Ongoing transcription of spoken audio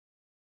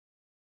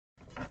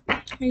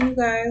Hey you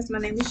guys, my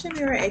name is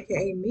Shamira,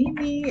 aka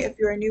Mimi. If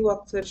you're new,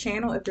 welcome to the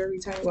channel. If you're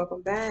returning,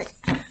 welcome back.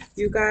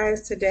 You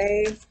guys,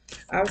 today,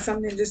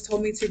 something just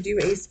told me to do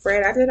a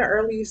spread. I did an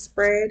early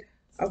spread.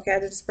 Okay, I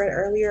did a spread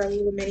earlier, a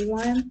little mini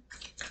one.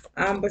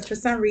 But for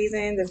some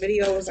reason, the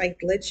video was like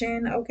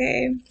glitching.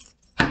 Okay,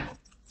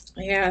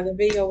 yeah, the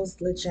video was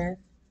glitching.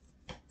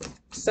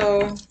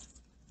 So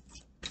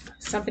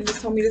something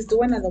just told me to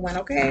do another one.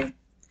 Okay.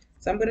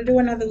 So I'm going to do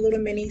another little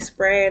mini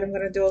spread. I'm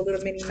going to do a little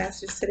mini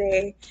message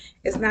today.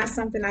 It's not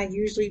something I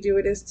usually do.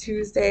 It is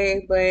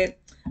Tuesday, but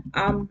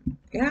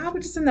yeah, I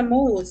was just in the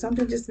mood.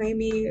 Something just made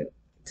me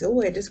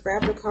do it. Just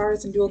grab the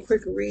cards and do a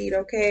quick read,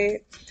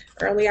 okay?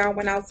 Earlier I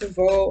went out to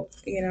vote,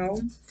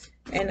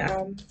 and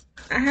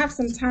I have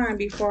some time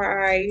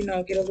before I,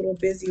 get a little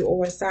busy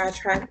or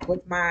sidetracked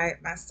with my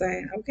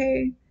son,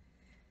 okay?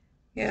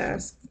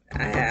 Yes,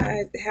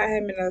 I had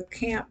him in a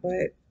camp,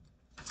 but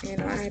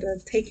I had to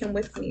take him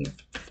with me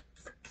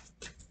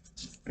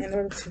in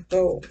order to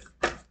vote.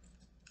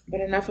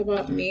 But enough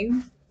about me.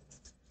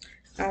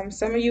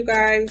 Some of you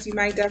guys, you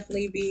might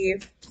definitely be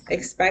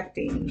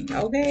expecting.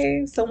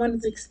 Okay, someone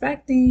is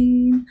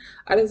expecting.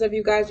 Others of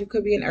you guys, you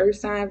could be an Earth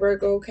sign,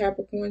 Virgo,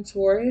 Capricorn,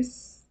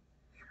 Taurus.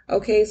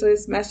 Okay, so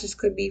this message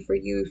could be for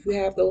you if you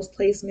have those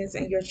placements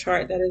in your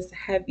chart that is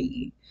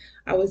heavy.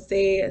 I would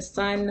say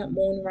Sun,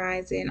 Moon,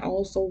 Rising,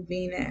 also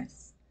Venus.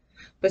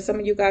 But some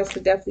of you guys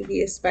could definitely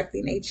be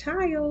expecting a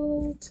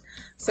child.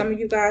 Some of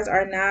you guys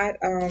are not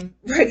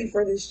ready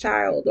for this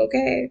child.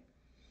 Okay.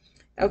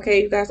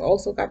 Okay, you guys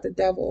also got the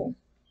devil.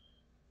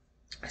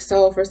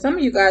 So for some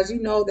of you guys,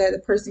 you know that the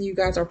person you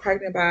guys are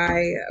pregnant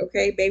by,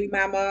 okay, baby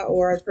mama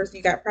or the person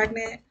you got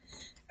pregnant,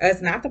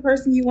 is not the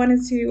person you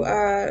wanted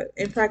to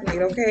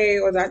impregnate, okay,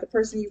 or not the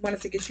person you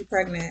wanted to get you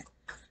pregnant.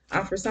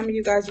 For some of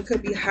you guys, you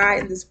could be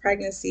hiding this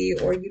pregnancy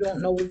or you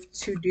don't know what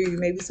to do.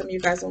 Maybe some of you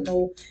guys don't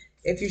know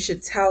if you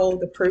should tell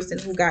the person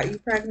who got you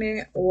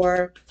pregnant,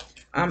 or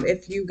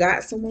if you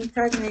got someone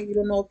pregnant, you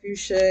don't know if you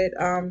should.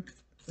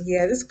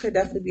 Yeah, this could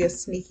definitely be a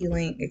sneaky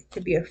link. It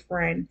could be a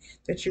friend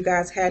that you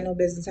guys had no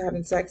business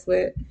having sex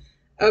with.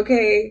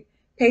 Okay,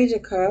 Page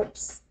of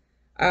Cups.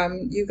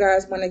 You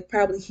guys want to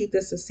probably keep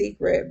this a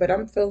secret, but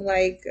I'm feeling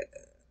like,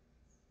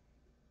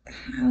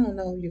 I don't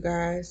know, you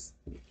guys.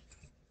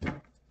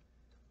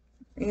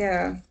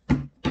 Yeah.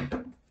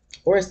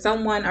 Or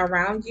someone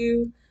around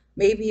you,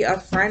 maybe a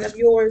friend of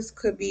yours,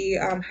 could be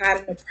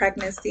hiding a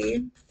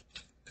pregnancy.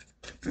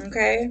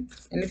 Okay,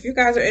 and if you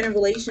guys are in a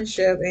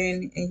relationship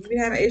and you've been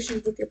having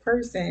issues with your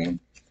person,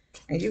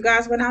 and you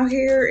guys went out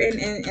here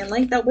and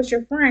linked up with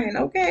your friend,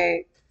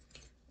 okay,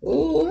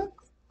 ooh,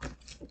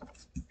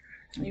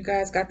 you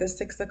guys got the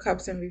Six of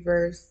Cups in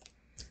reverse.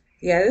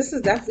 Yeah, this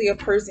is definitely a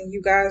person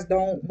you guys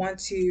don't want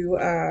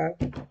to,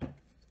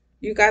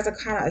 you guys are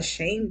kind of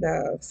ashamed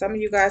of. Some of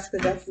you guys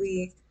could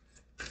definitely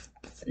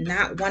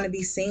not want to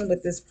be seen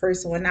with this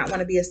person or not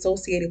want to be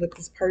associated with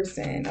this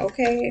person,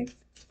 okay?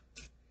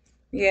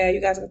 Yeah,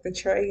 you guys got the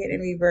Chariot in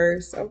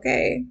reverse,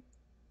 okay?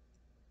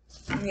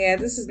 Yeah,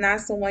 this is not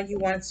someone you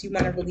want to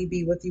really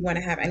be with, you want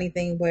to have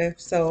anything with.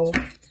 So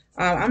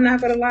I'm not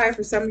gonna lie,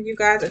 for some of you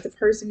guys, if the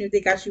person knew they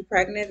got you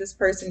pregnant, this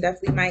person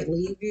definitely might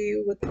leave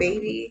you with the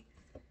baby.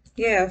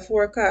 Yeah,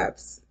 Four of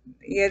Cups.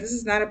 Yeah, this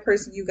is not a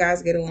person you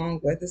guys get along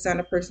with. It's not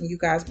a person you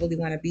guys really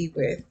want to be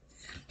with.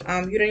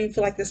 You don't even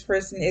feel like this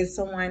person is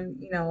someone,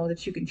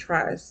 that you can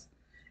trust.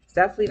 It's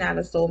definitely not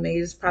a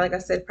soulmate. It's probably, like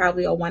I said,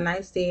 probably a one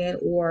night stand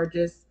or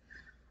just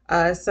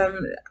some,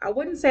 I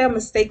wouldn't say a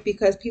mistake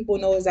because people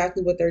know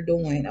exactly what they're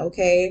doing,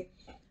 okay?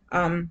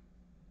 Um,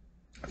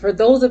 for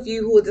those of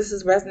you who this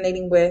is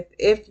resonating with,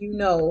 if you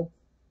know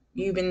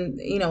you've been,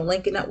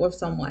 linking up with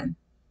someone,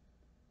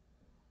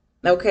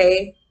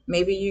 okay?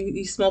 Maybe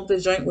you smoked a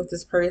joint with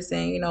this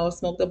person,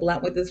 smoked a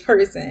blunt with this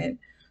person,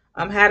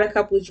 had a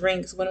couple of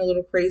drinks, went a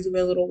little crazy,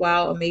 went a little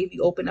wild, or maybe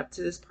open up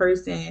to this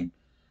person,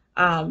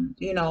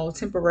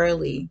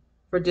 temporarily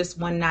for just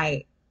one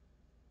night.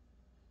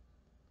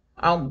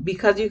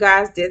 Because you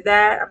guys did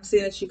that, I'm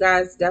seeing that you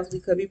guys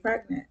definitely could be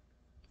pregnant.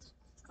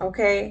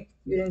 Okay,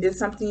 you did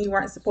something you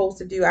weren't supposed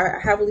to do. I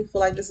heavily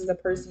feel like this is a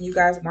person you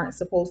guys weren't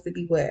supposed to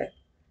be with.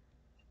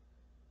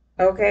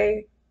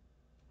 Okay,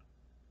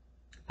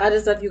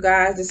 others of you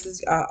guys, this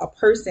is a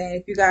person.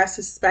 If you guys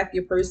suspect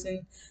your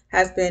person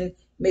has been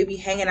maybe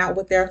hanging out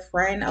with their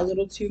friend a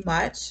little too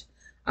much,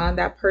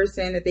 that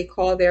person that they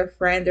call their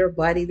friend, their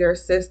buddy, their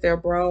sis, their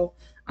bro,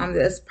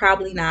 that's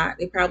probably not.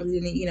 They probably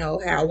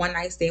didn't, have a one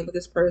night stand with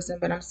this person,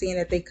 but I'm seeing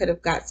that they could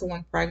have got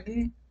someone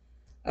pregnant.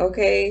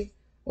 Okay,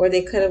 or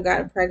they could have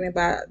gotten pregnant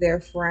by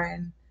their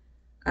friend.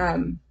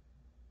 Um,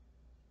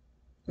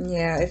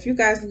 Yeah, if you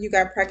guys you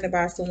got pregnant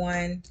by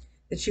someone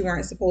that you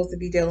weren't supposed to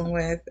be dealing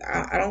with,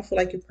 I don't feel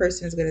like your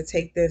person is going to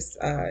take this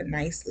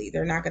nicely.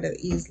 They're not going to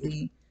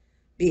easily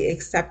be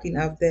accepting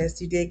of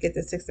this. You did get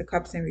the Six of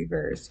Cups in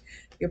reverse.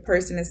 Your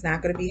person is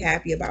not going to be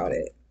happy about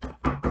it.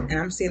 And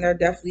I'm seeing they're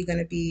definitely going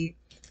to be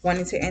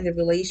wanting to end the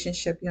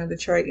relationship. The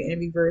chart in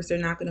reverse. They're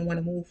not going to want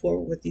to move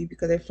forward with you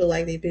because they feel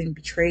like they've been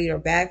betrayed or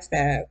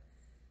backstabbed.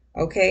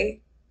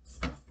 Okay?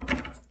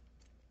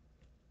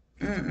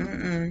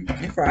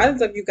 And for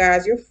others of you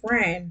guys, your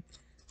friend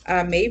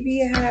maybe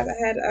had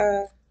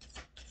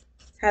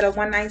a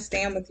one night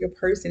stand with your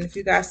person. If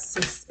you guys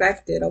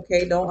suspected,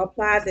 okay, don't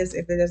apply this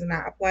if it does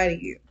not apply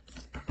to you.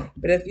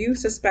 But if you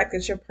suspect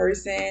that your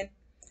person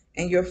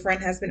and your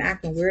friend has been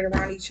acting weird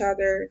around each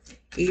other,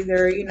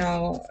 either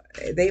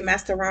they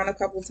messed around a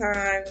couple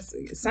times,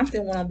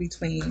 something went on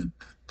between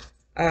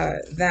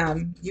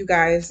them. You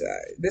guys,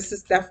 this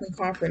is definitely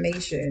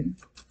confirmation.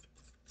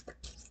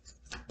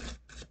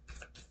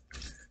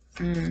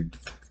 Mm.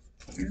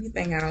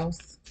 Anything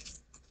else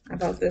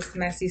about this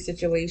messy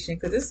situation?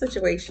 Because this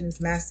situation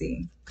is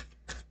messy.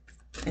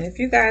 And if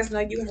you guys know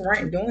you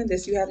weren't doing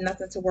this, you have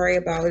nothing to worry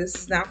about. This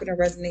is not going to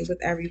resonate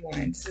with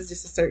everyone. This is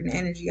just a certain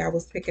energy I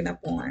was picking up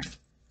on.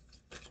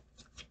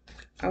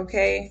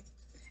 Okay.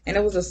 And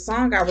it was a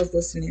song I was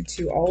listening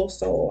to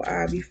also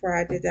before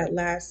I did that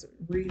last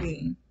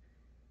reading.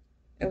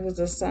 It was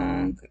a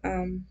song.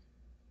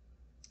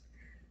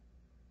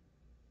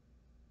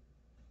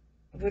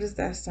 What is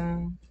that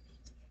song?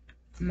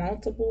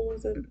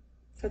 Multiples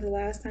for the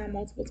last time,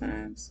 multiple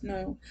times?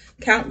 No,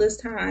 countless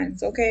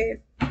times. Okay.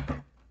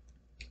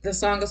 The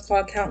song is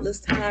called Countless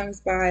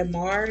Times by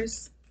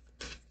Mars.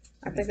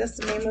 I think that's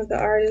the name of the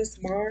artist,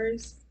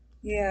 Mars.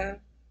 Yeah.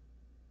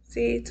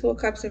 See, Two of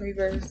Cups in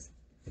reverse.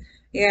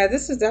 Yeah,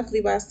 this is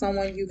definitely by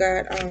someone that you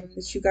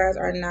guys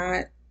are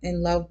not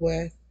in love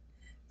with.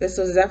 This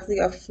was definitely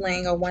a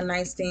fling, a one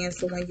night stand,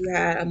 someone you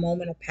had a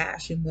moment of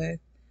passion with.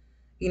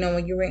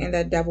 When you were in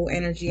that devil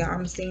energy,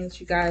 I'm seeing that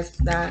you guys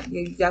that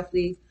you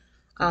definitely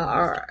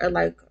are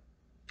like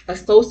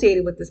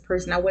associated with this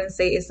person. I wouldn't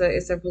say it's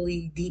a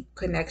really deep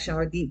connection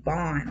or deep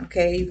bond.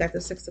 Okay, you got the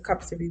Six of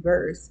Cups in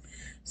reverse.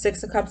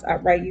 Six of Cups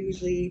upright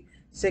usually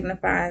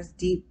signifies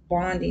deep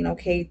bonding.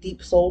 Okay,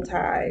 deep soul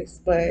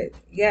ties. But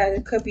yeah,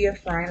 it could be a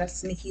friend, a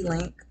sneaky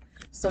link,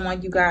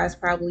 someone you guys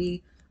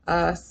probably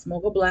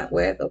smoke a blunt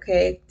with.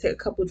 Okay, take a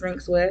couple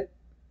drinks with.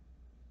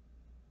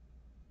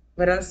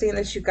 But I'm seeing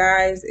that you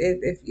guys,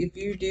 if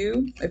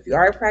you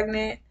are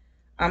pregnant,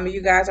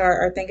 you guys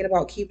are thinking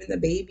about keeping the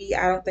baby.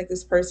 I don't think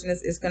this person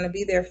is going to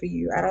be there for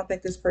you. I don't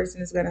think this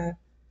person is going to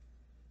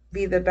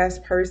be the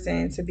best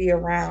person to be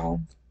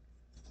around.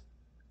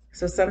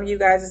 So some of you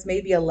guys, this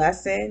may be a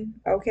lesson,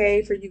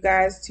 okay, for you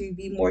guys to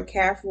be more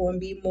careful and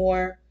be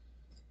more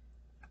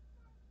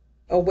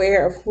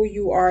aware of who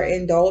you are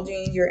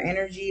indulging your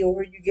energy or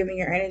who you're giving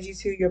your energy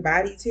to, your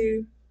body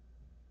to.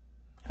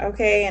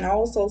 Okay, and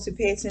also to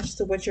pay attention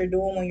to what you're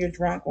doing when you're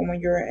drunk or when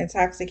you're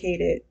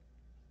intoxicated,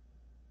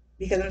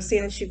 because I'm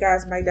seeing that you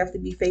guys might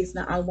definitely be facing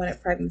an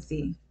unwanted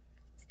pregnancy.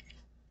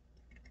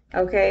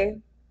 Okay,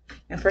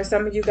 and for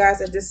some of you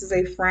guys, if this is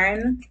a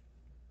friend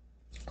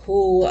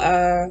who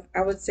I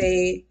would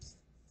say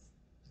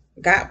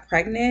got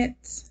pregnant,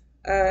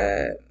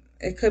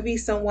 it could be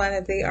someone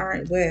that they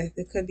aren't with.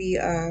 It could be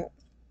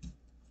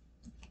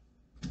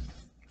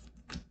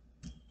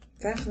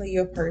definitely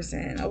your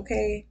person.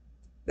 Okay,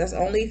 that's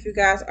only if you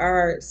guys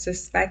are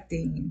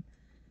suspecting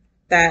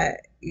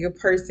that your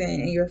person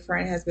and your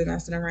friend has been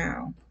messing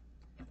around.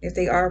 If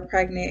they are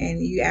pregnant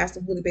and you ask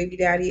them who the baby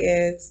daddy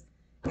is,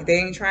 if they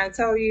ain't trying to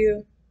tell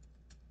you,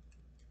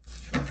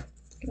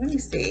 let me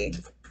see.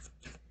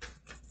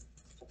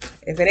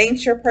 If it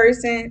ain't your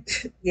person,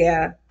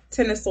 yeah,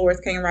 Ten of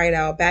Swords came right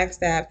out.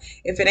 Backstab.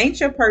 If it ain't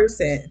your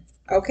person,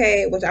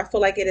 okay, which I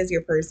feel like it is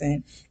your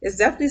person, it's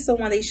definitely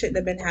someone they shouldn't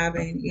have been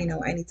having,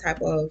 any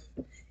type of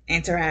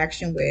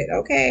interaction with.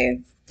 Okay.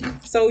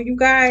 So you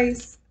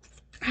guys,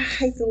 I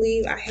hate to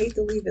leave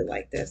it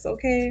like this,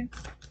 okay?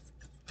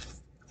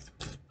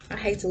 I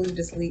hate to leave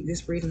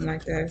this reading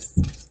like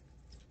this.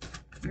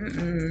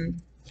 Mm-mm.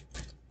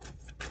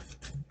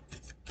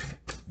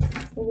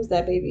 What was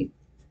that, baby?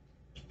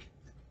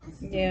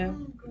 Yeah.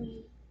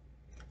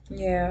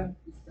 Yeah.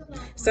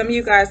 Some of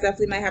you guys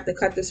definitely might have to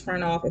cut this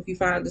friend off if you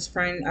find out this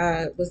friend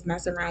was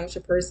messing around with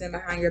your person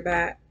behind your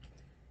back.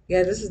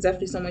 Yeah, this is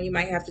definitely someone you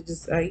might have to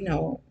just,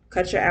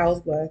 cut your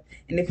owls with.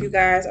 And if you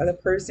guys are the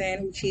person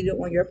who cheated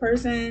on your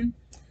person,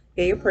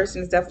 yeah, your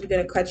person is definitely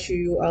going to cut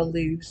you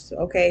loose,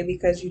 okay?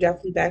 Because you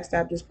definitely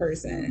backstabbed this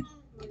person.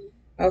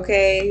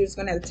 Okay, you're just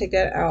going to have to take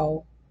that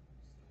out.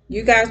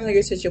 You guys know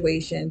your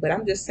situation, but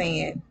I'm just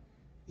saying,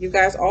 you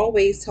guys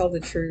always tell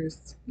the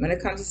truth. When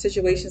it comes to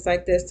situations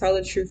like this, tell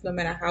the truth no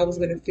matter how it's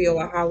going to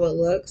feel or how it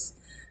looks.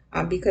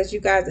 Because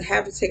you guys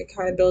have to take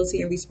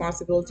accountability and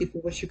responsibility for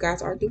what you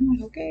guys are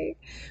doing, okay?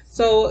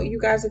 So, you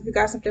guys, if you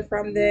got something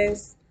from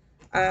this,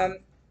 um,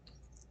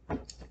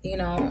 you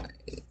know,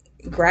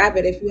 grab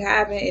it. If you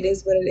haven't, it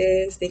is what it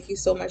is. Thank you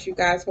so much, you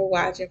guys, for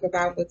watching, for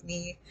vibing with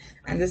me.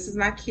 And this is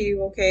my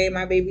cue, okay?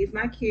 My baby is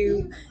my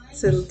cue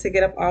to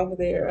get up off of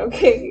there,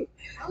 okay?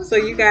 So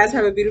you guys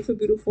have a beautiful,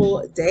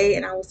 beautiful day,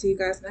 and I will see you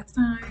guys next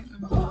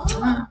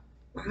time.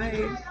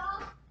 Bye.